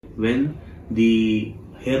when the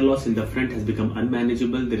hair loss in the front has become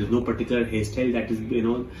unmanageable. There is no particular hairstyle that is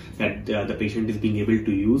the patient is being able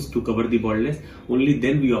to use to cover the baldness. Only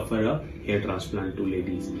then we offer a hair transplant to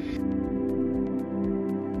ladies.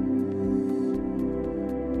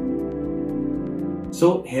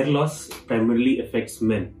 So hair loss primarily affects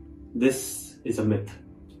men. This is a myth.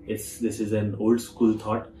 This is an old school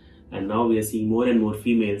thought, and now we are seeing more and more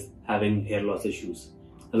females having hair loss issues.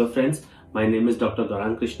 Hello friends, my name is Dr.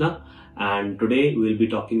 Gaurang Krishna, and today we will be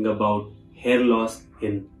talking about hair loss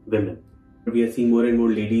in women. We are seeing more and more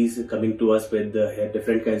ladies coming to us with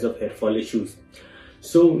different kinds of hair fall issues.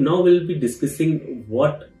 So now we'll be discussing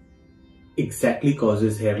what exactly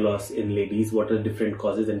causes hair loss in ladies, what are different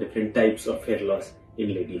causes and different types of hair loss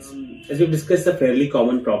in ladies. As we've discussed, a fairly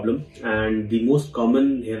common problem, and the most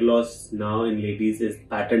common hair loss now in ladies is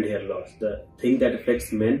patterned hair loss. The thing that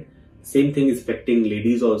affects men, same thing is affecting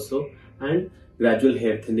ladies also, and gradual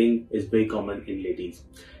hair thinning is very common in ladies.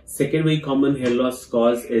 Second very common hair loss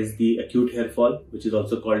cause is the acute hair fall, which is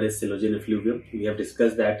also called as collagen effluvium. We have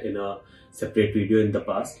discussed that in a separate video in the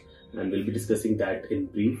past, and we'll be discussing that in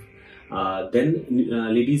brief. Then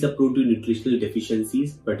ladies are prone to nutritional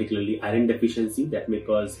deficiencies, particularly iron deficiency, that may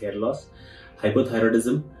cause hair loss.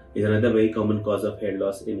 Hypothyroidism is another very common cause of hair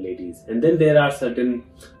loss in ladies. And then there are certain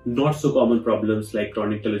not so common problems like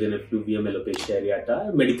chronic telogen effluvium, alopecia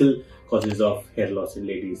areata, medical causes of hair loss in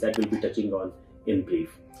ladies that we'll be touching on in brief.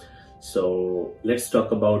 So let's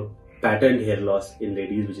talk about patterned hair loss in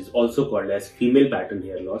ladies, which is also called as female patterned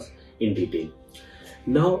hair loss, in detail.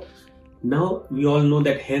 Now we all know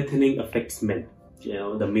that hair thinning affects men.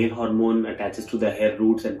 The male hormone attaches to the hair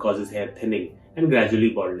roots and causes hair thinning and gradually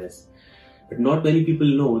baldness. But not many people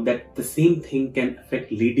know that the same thing can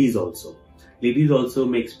affect ladies also. Ladies also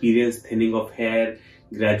may experience thinning of hair,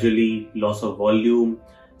 gradually loss of volume,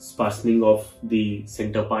 sparsening of the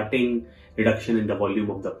center parting, reduction in the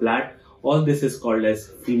volume of the plait. All this is called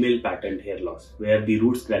as female patterned hair loss, where the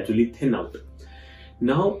roots gradually thin out.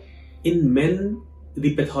 Now, in men,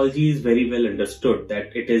 the pathology is very well understood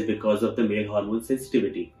that it is because of the male hormone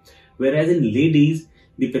sensitivity. Whereas in ladies,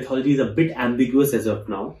 the pathology is a bit ambiguous as of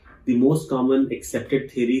now. The most common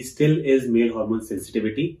accepted theory still is male hormone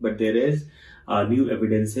sensitivity, but there is new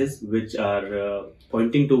evidences which are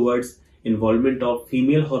pointing towards involvement of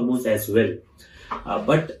female hormones as well.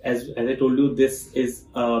 But as I told you, this is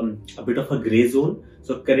a bit of a gray zone.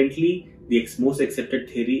 So currently, the most accepted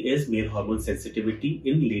theory is male hormone sensitivity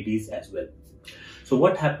in ladies as well. So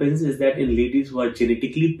what happens is that in ladies who are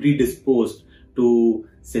genetically predisposed to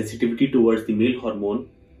sensitivity towards the male hormone,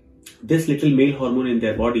 this little male hormone in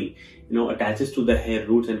their body, attaches to the hair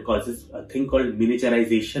roots and causes a thing called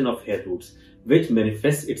miniaturization of hair roots, which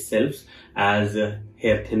manifests itself as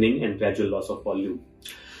hair thinning and gradual loss of volume.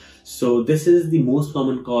 So this is the most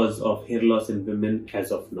common cause of hair loss in women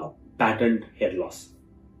as of now, patterned hair loss.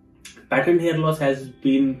 Patterned hair loss has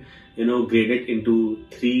been, graded into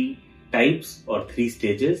three types or three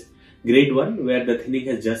stages. Grade 1, where the thinning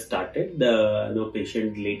has just started, the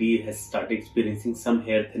patient lady has started experiencing some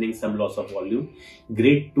hair thinning, some loss of volume.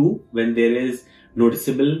 Grade 2, when there is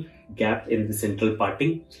noticeable gap in the central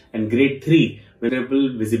parting. And grade 3,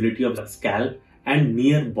 variable visibility of the scalp and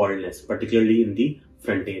near baldness, particularly in the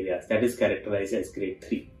front areas. That is characterized as grade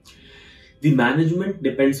 3. The management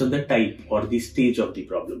depends on the type or the stage of the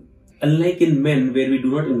problem. Unlike in men, where we do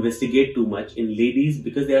not investigate too much, in ladies,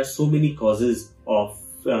 because there are so many causes of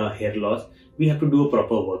hair loss, we have to do a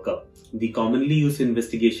proper workup. The commonly used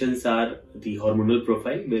investigations are the hormonal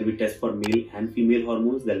profile, where we test for male and female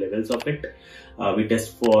hormones, the levels of it. We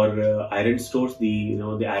test for iron stores, the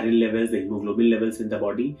iron levels, the hemoglobin levels in the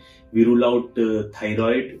body. We rule out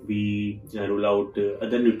thyroid. We rule out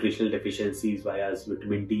other nutritional deficiencies via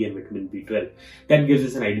vitamin D and vitamin B12. That gives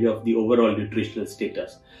us an idea of the overall nutritional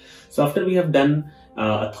status. So after we have done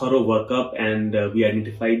a thorough workup and we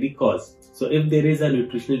identify the cause. So if there is a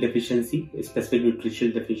nutritional deficiency, a specific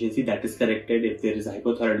nutritional deficiency, that is corrected. If there is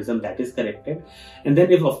hypothyroidism, that is corrected. And then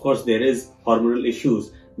if of course there is hormonal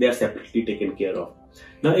issues, they are separately taken care of.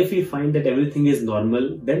 Now if we find that everything is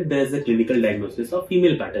normal, then there is a clinical diagnosis of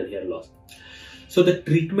female pattern hair loss. So the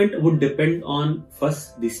treatment would depend on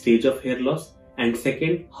first the stage of hair loss, and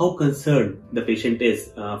second how concerned the patient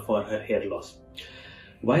is for her hair loss.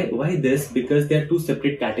 Why this? Because there are two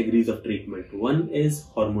separate categories of treatment. One is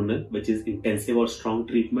hormonal, which is intensive or strong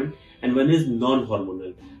treatment, and one is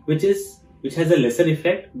non-hormonal, which is which has a lesser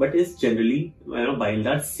effect but is generally, by and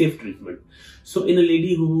large, safe treatment. So in a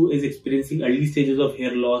lady who is experiencing early stages of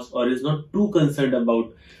hair loss or is not too concerned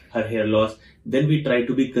about her hair loss, then we try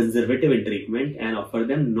to be conservative in treatment and offer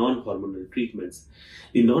them non-hormonal treatments.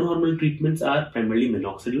 The non-hormonal treatments are primarily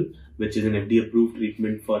minoxidil, which is an FDA approved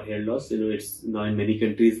treatment for hair loss. It's now in many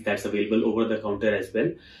countries that's available over the counter as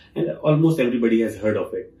well, and almost everybody has heard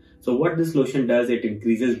of it. So what this lotion does, it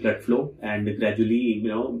increases blood flow and gradually,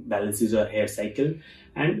 balances your hair cycle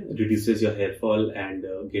and reduces your hair fall and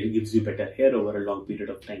gives you better hair over a long period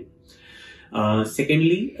of time.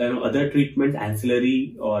 Secondly, other treatments,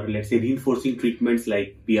 ancillary or let's say reinforcing treatments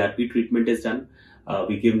like PRP treatment is done.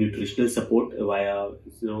 We give nutritional support via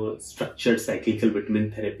structured cyclical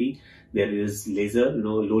vitamin therapy. There is laser,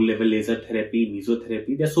 low-level laser therapy,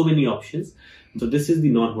 mesotherapy. There are so many options. So this is the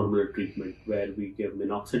non-hormonal treatment where we give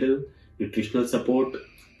minoxidil, nutritional support,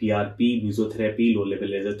 PRP, mesotherapy, low-level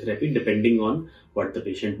laser therapy, depending on what the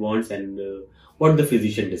patient wants and what the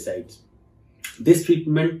physician decides. This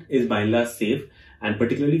treatment is by and large safe, and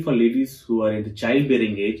particularly for ladies who are in the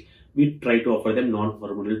childbearing age, we try to offer them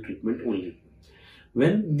non-hormonal treatment only.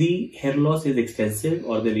 When the hair loss is extensive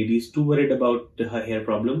or the lady is too worried about her hair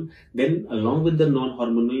problem, then along with the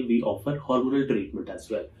non-hormonal, we offer hormonal treatment as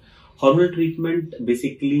well. Hormonal treatment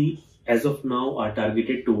basically, as of now, are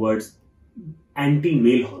targeted towards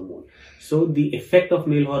anti-male hormone. So the effect of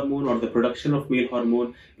male hormone or the production of male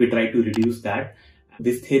hormone, we try to reduce that.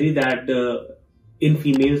 This theory that in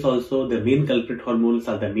females also the main culprit hormones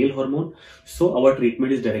are the male hormone, so our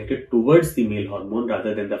treatment is directed towards the male hormone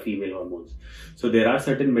rather than the female hormones. So there are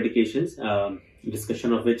certain medications,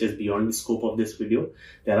 discussion of which is beyond the scope of this video.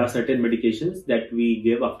 There are certain medications that we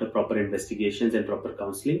give after proper investigations and proper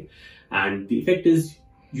counseling, and the effect is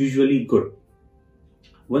usually good.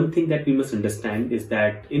 One thing that we must understand is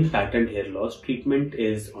that in patterned hair loss, treatment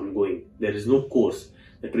is ongoing. There is no course.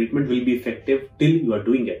 The treatment will be effective till you are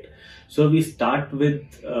doing it. So we start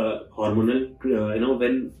with hormonal,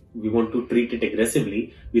 when we want to treat it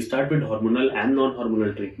aggressively, we start with hormonal and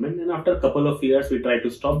non-hormonal treatment, and after a couple of years we try to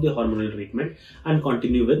stop the hormonal treatment and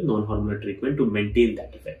continue with non-hormonal treatment to maintain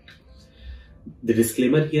that effect. The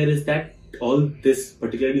disclaimer here is that all this,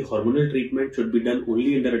 particularly hormonal treatment, should be done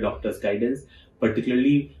only under a doctor's guidance,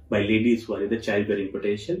 particularly by ladies who are in the childbearing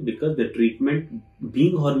potential, because the treatment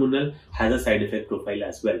being hormonal has a side effect profile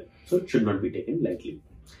as well. So it should not be taken lightly.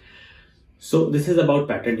 So this is about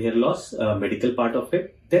patterned hair loss, medical part of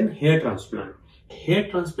it. Then hair transplant. Hair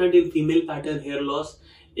transplant in female pattern hair loss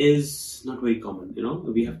is not very common.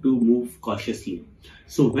 We have to move cautiously.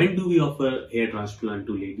 So when do we offer hair transplant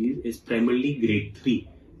to ladies is primarily grade 3,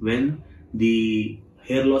 when the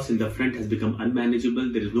hair loss in the front has become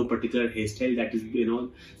unmanageable. There is no particular hairstyle that is,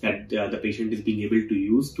 the patient is being able to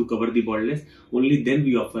use to cover the baldness. Only then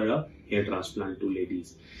we offer a hair transplant to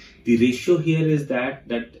ladies. The ratio here is that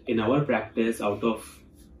in our practice, out of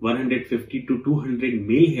 150 to 200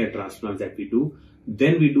 male hair transplants that we do,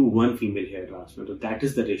 then we do one female hair transplant. So that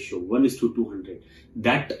is the ratio, 1:200.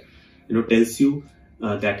 That tells you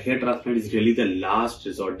that hair transplant is really the last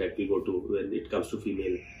resort that we go to when it comes to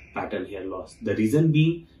female pattern hair loss. The reason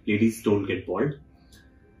being, ladies don't get bald.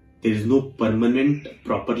 There is no permanent,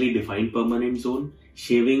 properly defined permanent zone.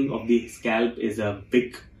 Shaving of the scalp is a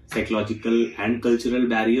big psychological and cultural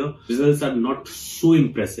barrier. Results are not so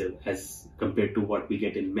impressive as compared to what we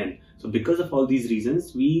get in men. So because of all these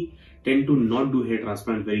reasons, we tend to not do hair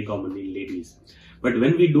transplant very commonly in ladies. But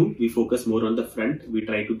when we do, we focus more on the front. We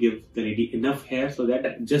try to give the lady enough hair so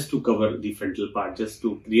that just to cover the frontal part, just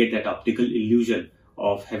to create that optical illusion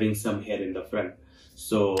of having some hair in the front.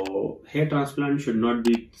 So hair transplant should not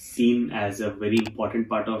be seen as a very important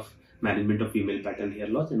part of management of female pattern hair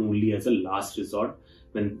loss, and only as a last resort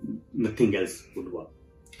when nothing else would work.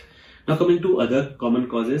 Now coming to other common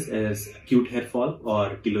causes as acute hair fall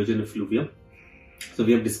or telogen effluvium. So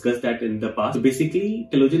we have discussed that in the past. So basically,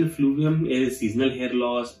 telogen effluvium is seasonal hair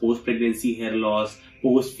loss, post-pregnancy hair loss,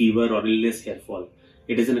 post-fever or illness hair fall.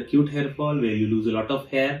 It is an acute hair fall where you lose a lot of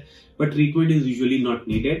hair, but treatment is usually not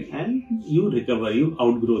needed and you recover, you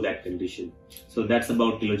outgrow that condition. So that's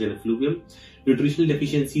about telogen effluvium. Nutritional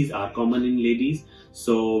deficiencies are common in ladies.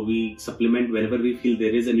 So we supplement whenever we feel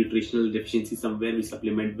there is a nutritional deficiency somewhere, we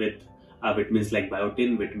supplement with vitamins like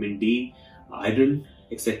biotin, vitamin D, iron,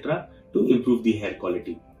 etc. to improve the hair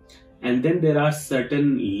quality. And then there are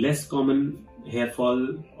certain less common hair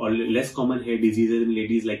fall or less common hair diseases in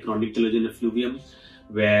ladies like chronic telogen effluvium,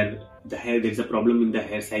 where there is a problem in the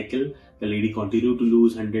hair cycle. The lady continue to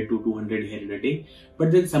lose 100 to 200 hair in a day,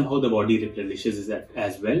 but then somehow the body replenishes that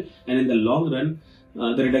as well. And in the long run,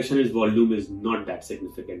 the reduction in volume is not that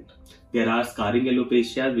significant. There are scarring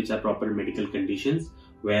alopecia, which are proper medical conditions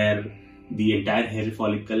where the entire hair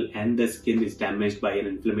follicle and the skin is damaged by an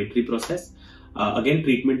inflammatory process. Again,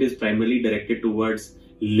 treatment is primarily directed towards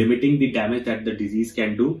limiting the damage that the disease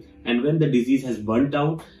can do, and when the disease has burnt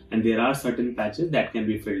out, and there are certain patches that can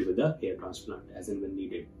be filled with a hair transplant as and when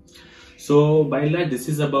needed. So by and large, this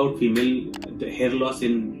is about the hair loss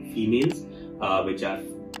in females, which are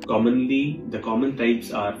the common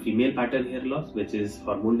types are female pattern hair loss, which is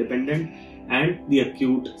hormone dependent, and the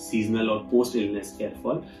acute seasonal or post illness hair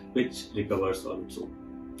fall, which recovers on its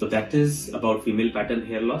own. So that is about female pattern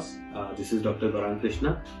hair loss. This is Dr. Gaurang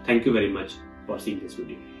Krishna. Thank you very much for seeing this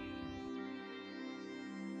video.